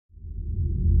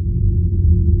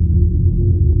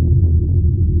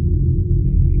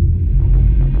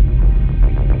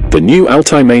The new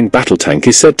Altay main battle tank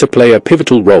is said to play a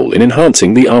pivotal role in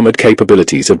enhancing the armoured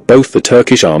capabilities of both the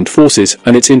Turkish Armed Forces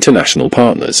and its international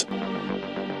partners.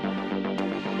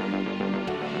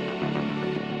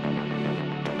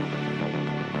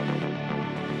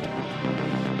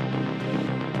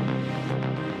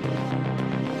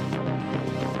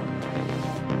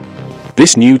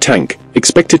 This new tank,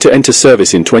 expected to enter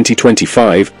service in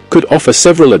 2025, could offer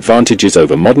several advantages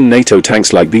over modern NATO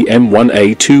tanks like the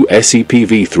M1A2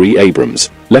 SEPv3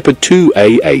 Abrams, Leopard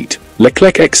 2A8,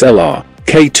 Leclerc XLR,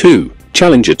 K2,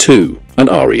 Challenger 2, and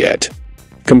Ariete.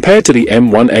 Compared to the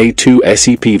M1A2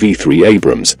 SEPv3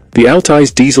 Abrams, the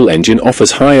Altay's diesel engine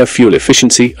offers higher fuel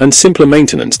efficiency and simpler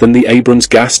maintenance than the Abrams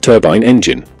gas turbine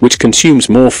engine, which consumes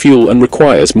more fuel and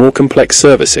requires more complex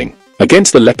servicing.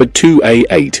 Against the Leopard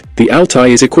 2A8, the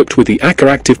Altay is equipped with the Akkor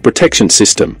Active Protection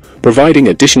System, providing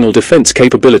additional defense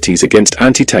capabilities against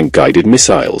anti-tank guided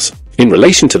missiles. In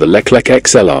relation to the Leclerc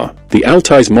XLR, the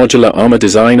Altay's modular armor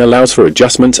design allows for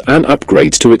adjustments and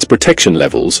upgrades to its protection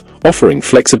levels, offering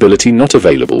flexibility not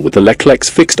available with the Leclerc's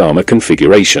fixed armor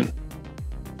configuration.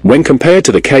 When compared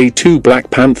to the K2 Black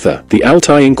Panther, the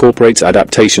Altay incorporates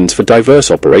adaptations for diverse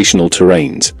operational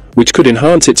terrains, which could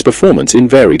enhance its performance in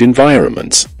varied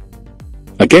environments.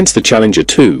 Against the Challenger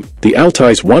 2, the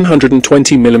Altay's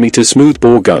 120mm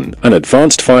smoothbore gun and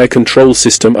advanced fire control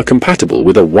system are compatible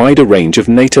with a wider range of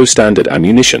NATO standard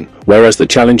ammunition, whereas the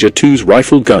Challenger 2's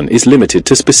rifle gun is limited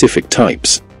to specific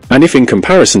types. And if in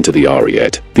comparison to the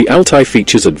Ariete, the Altay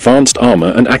features advanced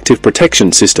armor and active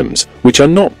protection systems, which are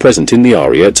not present in the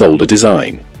Ariete's older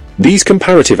design. These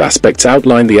comparative aspects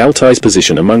outline the Altay's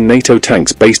position among NATO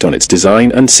tanks based on its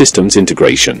design and systems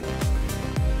integration.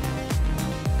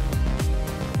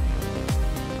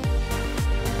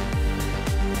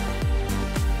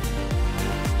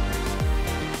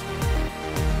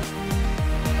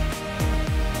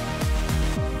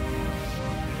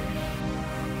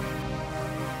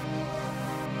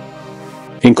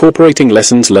 Incorporating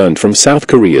lessons learned from South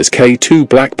Korea's K2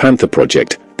 Black Panther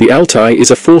project, the Altay is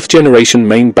a fourth-generation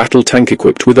main battle tank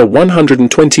equipped with a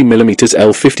 120mm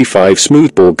L-55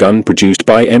 smoothbore gun produced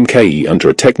by MKE under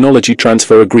a technology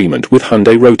transfer agreement with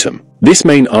Hyundai Rotem. This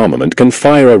main armament can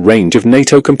fire a range of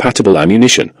NATO-compatible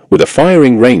ammunition, with a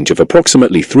firing range of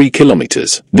approximately 3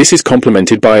 kilometers. This is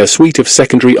complemented by a suite of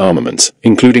secondary armaments,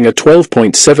 including a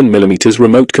 12.7mm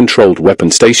remote-controlled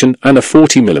weapon station and a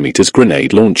 40mm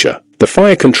grenade launcher. The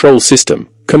fire control system,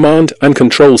 command and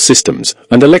control systems,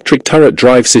 and electric turret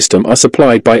drive system are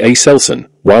supplied by Aselsan,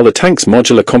 while the tank's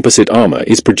modular composite armor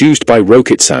is produced by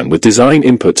Rokitsan with design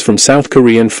inputs from South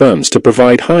Korean firms to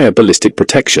provide higher ballistic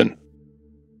protection.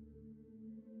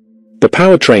 The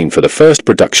powertrain for the first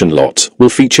production lots will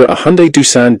feature a Hyundai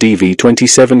Doosan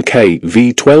DV27K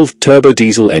V12 turbo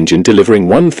diesel engine delivering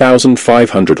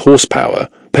 1,500 horsepower,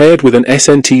 paired with an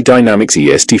SNT Dynamics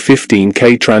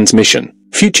EST15K transmission.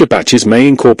 Future batches may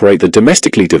incorporate the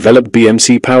domestically developed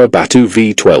BMC Power Batu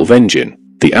V12 engine.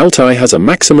 The Altay has a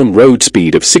maximum road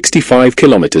speed of 65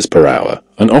 km per hour,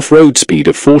 an off-road speed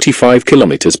of 45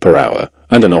 km per hour,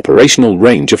 and an operational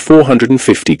range of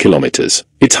 450 km.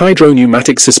 Its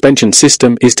hydro-pneumatic suspension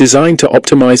system is designed to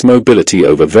optimize mobility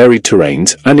over varied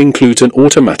terrains and includes an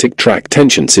automatic track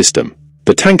tension system.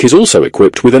 The tank is also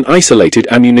equipped with an isolated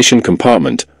ammunition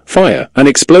compartment, fire and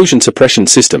explosion suppression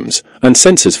systems, and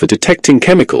sensors for detecting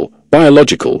chemical,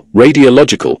 biological,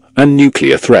 radiological, and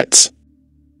nuclear threats.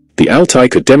 The Altay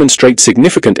could demonstrate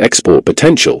significant export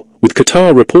potential, with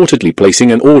Qatar reportedly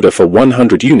placing an order for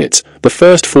 100 units, the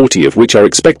first 40 of which are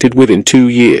expected within 2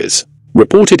 years.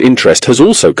 Reported interest has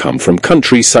also come from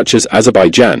countries such as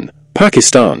Azerbaijan,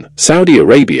 Pakistan, Saudi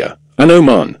Arabia, and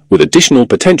Oman, with additional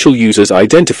potential users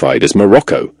identified as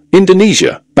Morocco,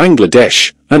 Indonesia,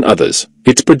 Bangladesh, and others.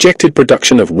 Its projected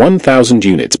production of 1,000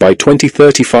 units by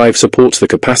 2035 supports the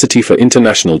capacity for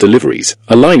international deliveries,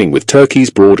 aligning with Turkey's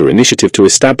broader initiative to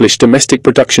establish domestic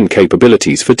production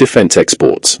capabilities for defense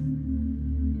exports.